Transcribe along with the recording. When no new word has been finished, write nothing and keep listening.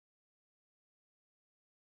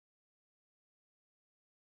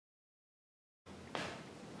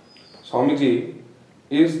Swamiji,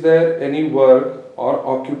 is there any work or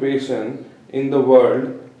occupation in the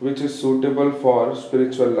world which is suitable for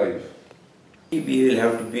spiritual life? We will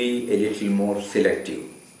have to be a little more selective.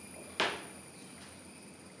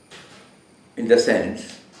 In the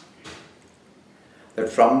sense that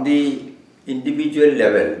from the individual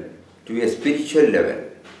level to a spiritual level,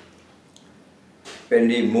 when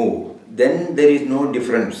we move, then there is no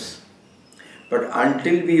difference. But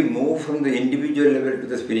until we move from the individual level to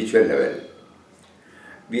the spiritual level,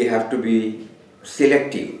 we have to be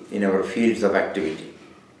selective in our fields of activity.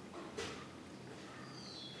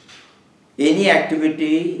 Any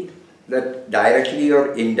activity that directly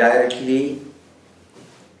or indirectly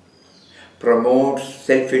promotes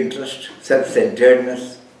self-interest,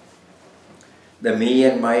 self-centeredness, the me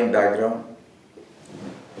and mine background,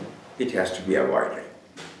 it has to be avoided.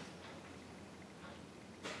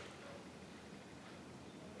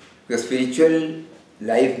 Because spiritual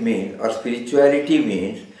life means, or spirituality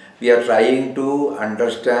means, we are trying to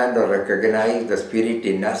understand or recognize the spirit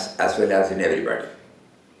in us as well as in everybody.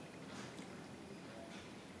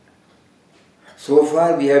 So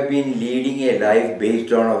far we have been leading a life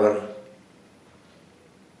based on our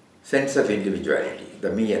sense of individuality, the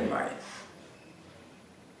me and mine,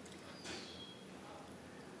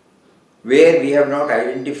 where we have not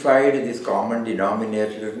identified this common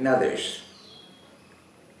denominator in others.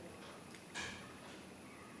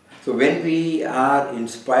 So when we are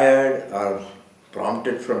inspired or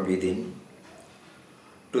prompted from within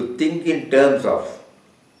to think in terms of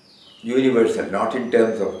universal, not in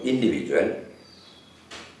terms of individual,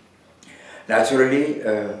 naturally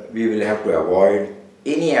we will have to avoid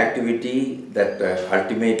any activity that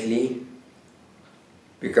ultimately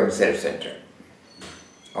becomes self-centered,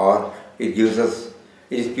 or it gives us,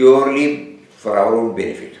 it is purely for our own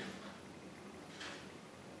benefit.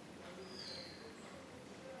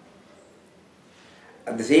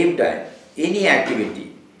 At the same time, any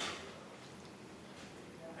activity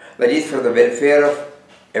that is for the welfare of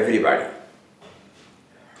everybody,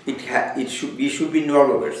 we should be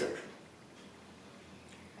involved ourselves.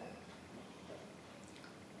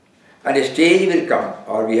 And a stage will come,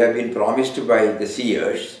 or we have been promised by the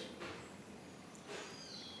seers,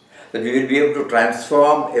 that we will be able to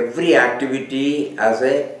transform every activity as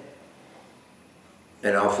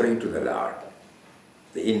an offering to the Lord,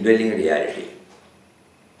 the indwelling reality.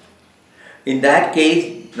 In that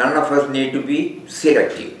case, none of us need to be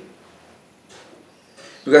selective,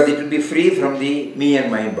 because it will be free from the me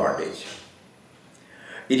and mine bondage.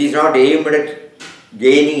 It is not aimed at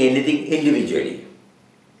gaining anything individually.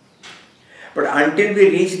 But until we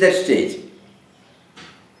reach that stage,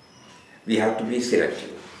 we have to be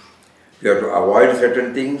selective. We have to avoid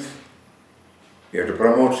certain things, we have to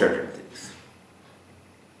promote certain things.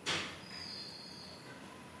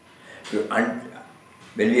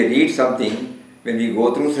 When we read something, when we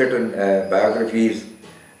go through certain biographies,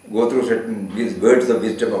 go through these words of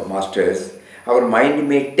wisdom of masters, our mind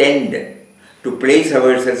may tend to place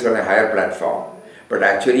ourselves on a higher platform, but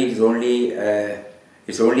actually it's only a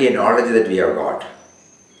knowledge that we have got.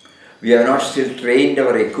 We have not still trained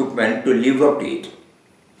our equipment to live up to it.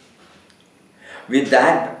 With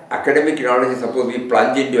that academic knowledge, suppose we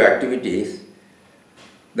plunge into activities,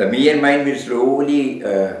 the me and mind will slowly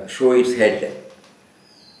show its head.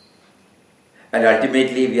 And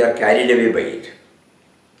ultimately we are carried away by it.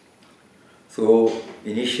 So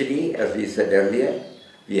initially, as we said earlier,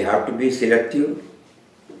 we have to be selective.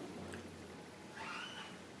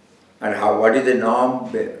 And what is the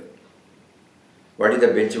norm? What is the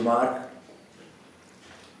benchmark?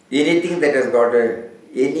 Anything that has got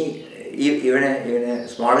even a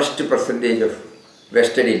smallest percentage of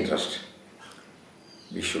vested interest,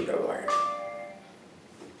 we should avoid.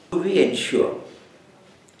 We ensure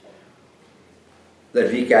that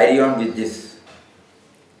we carry on with this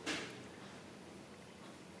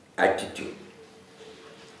attitude.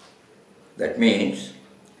 That means,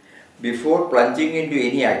 before plunging into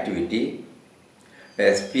any activity,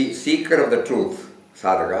 a seeker of the truth,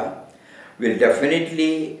 sadhaka, will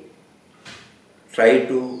definitely try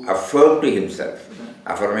to affirm to himself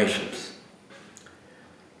affirmations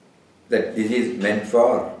that this is meant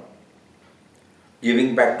for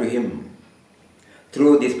giving back to him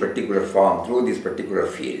through this particular form, through this particular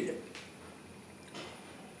field.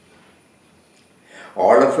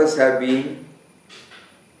 All of us have been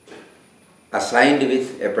assigned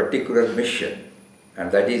with a particular mission, and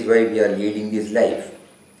that is why we are leading this life.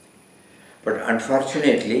 But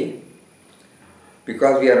unfortunately,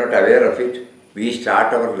 because we are not aware of it, we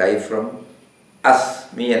start our life from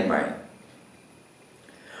us, me and mine.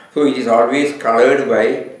 So it is always colored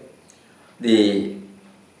by the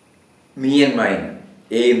me and mine,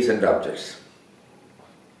 aims and objects.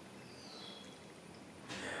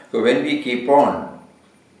 So when we keep on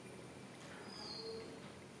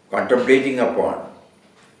contemplating upon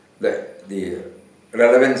the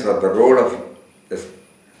relevance or the role of this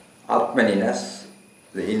Atman in us,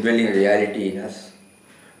 the indwelling reality in us,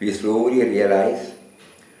 we slowly realize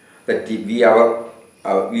that we owe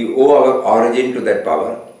our origin to that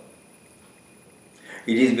power.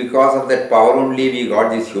 It is because of that power only we got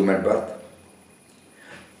this human birth.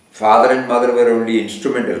 Father and mother were only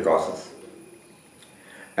instrumental causes.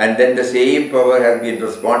 And then the same power has been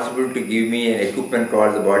responsible to give me an equipment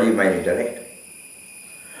called the body, mind, intellect.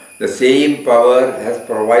 The same power has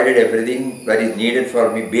provided everything that is needed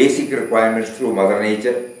for me, basic requirements through Mother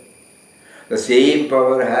Nature. The same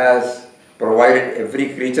power has provided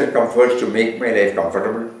every creature comforts to make my life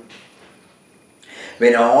comfortable.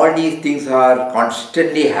 When all these things are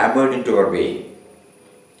constantly hammered into our way,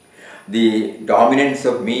 the dominance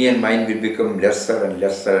of me and mine will become lesser and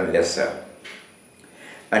lesser and lesser.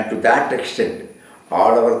 And to that extent,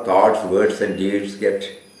 all our thoughts, words and deeds get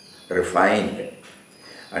refined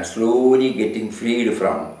and slowly getting freed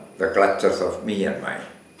from the clutches of me and mine.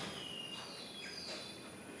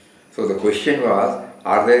 So the question was,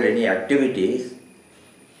 are there any activities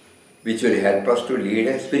which will help us to lead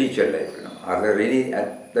a spiritual life? Are there any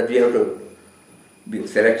that we have to be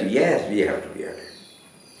selected? Yes, we have to be able.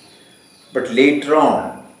 But later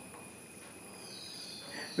on,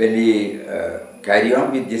 when we carry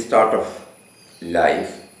on with this sort of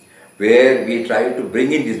life, where we try to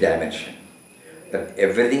bring in this dimension, that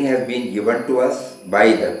everything has been given to us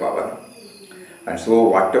by the power, and so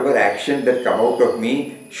whatever action that come out of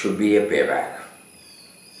me should be a payback.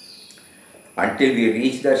 Until we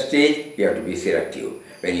reach that stage, we have to be selective.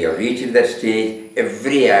 When you have reached that stage,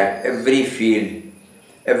 every act, every field,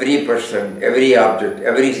 every person, every object,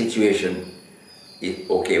 every situation is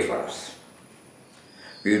okay for us.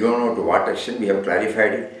 We don't know to what extent we have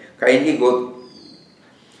clarified it. Kindly go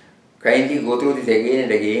through this again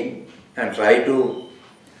and again and try to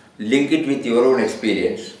link it with your own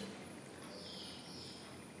experience.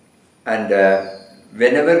 And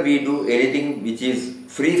whenever we do anything which is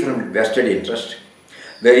free from vested interest,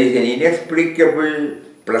 there is an inexplicable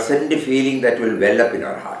pleasant feeling that will well up in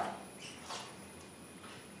our heart.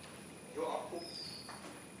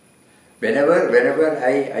 Whenever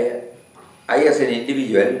I as an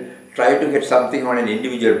individual try to get something on an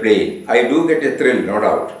individual plane, I do get a thrill, no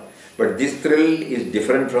doubt. But this thrill is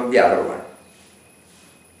different from the other one.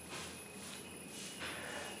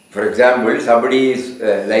 For example, somebody is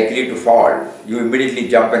likely to fall, you immediately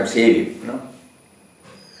jump and save him. No?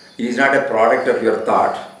 It is not a product of your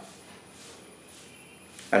thought.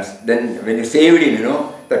 And then when you saved him,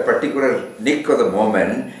 that particular nick of the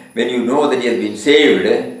moment, when you know that he has been saved,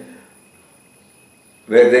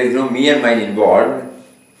 where there is no me and mine involved,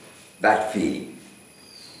 that feeling.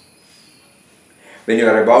 When you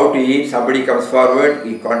are about to eat, somebody comes forward,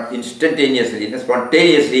 you instantaneously,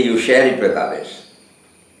 spontaneously you share it with others.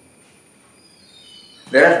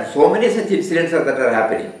 There are so many such incidents that are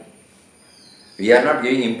happening. We are not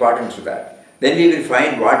giving importance to that. Then we will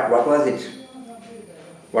find what was it?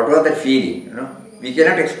 What was that feeling? We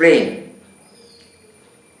cannot explain.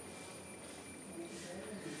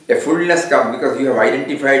 A fullness comes because you have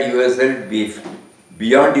identified yourself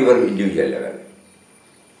beyond your individual level.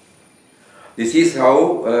 This is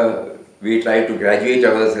how we try to graduate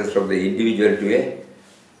ourselves from the individual to a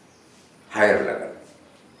higher level.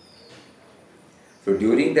 So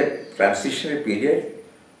during that transitional period,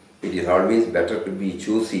 it is always better to be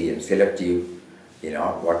choosy and selective in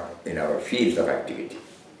our fields of activity.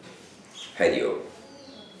 Hari Om.